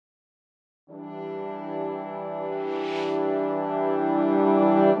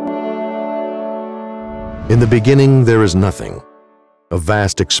In the beginning, there is nothing, a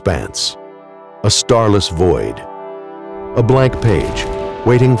vast expanse, a starless void, a blank page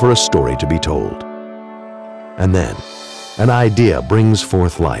waiting for a story to be told. And then, an idea brings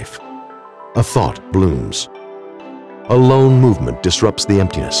forth life. A thought blooms. A lone movement disrupts the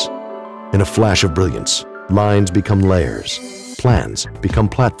emptiness. In a flash of brilliance, lines become layers, plans become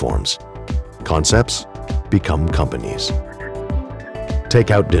platforms, concepts become companies.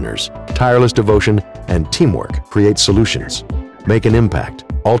 Takeout dinners, tireless devotion, and teamwork create solutions, make an impact,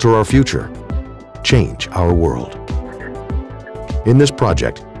 alter our future, change our world. In this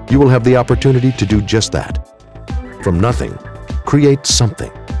project, you will have the opportunity to do just that. From nothing, create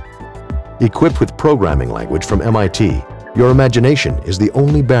something. Equipped with programming language from MIT, your imagination is the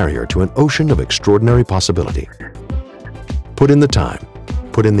only barrier to an ocean of extraordinary possibility. Put in the time,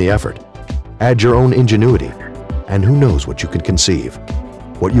 put in the effort, add your own ingenuity, and who knows what you can conceive,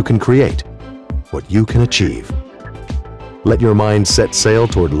 what you can create, what you can achieve. Let your mind set sail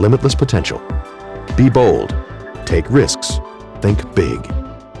toward limitless potential. Be bold, take risks, think big.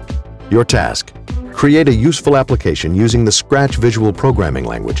 Your task: create a useful application using the Scratch visual programming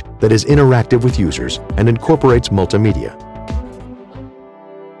language that is interactive with users and incorporates multimedia.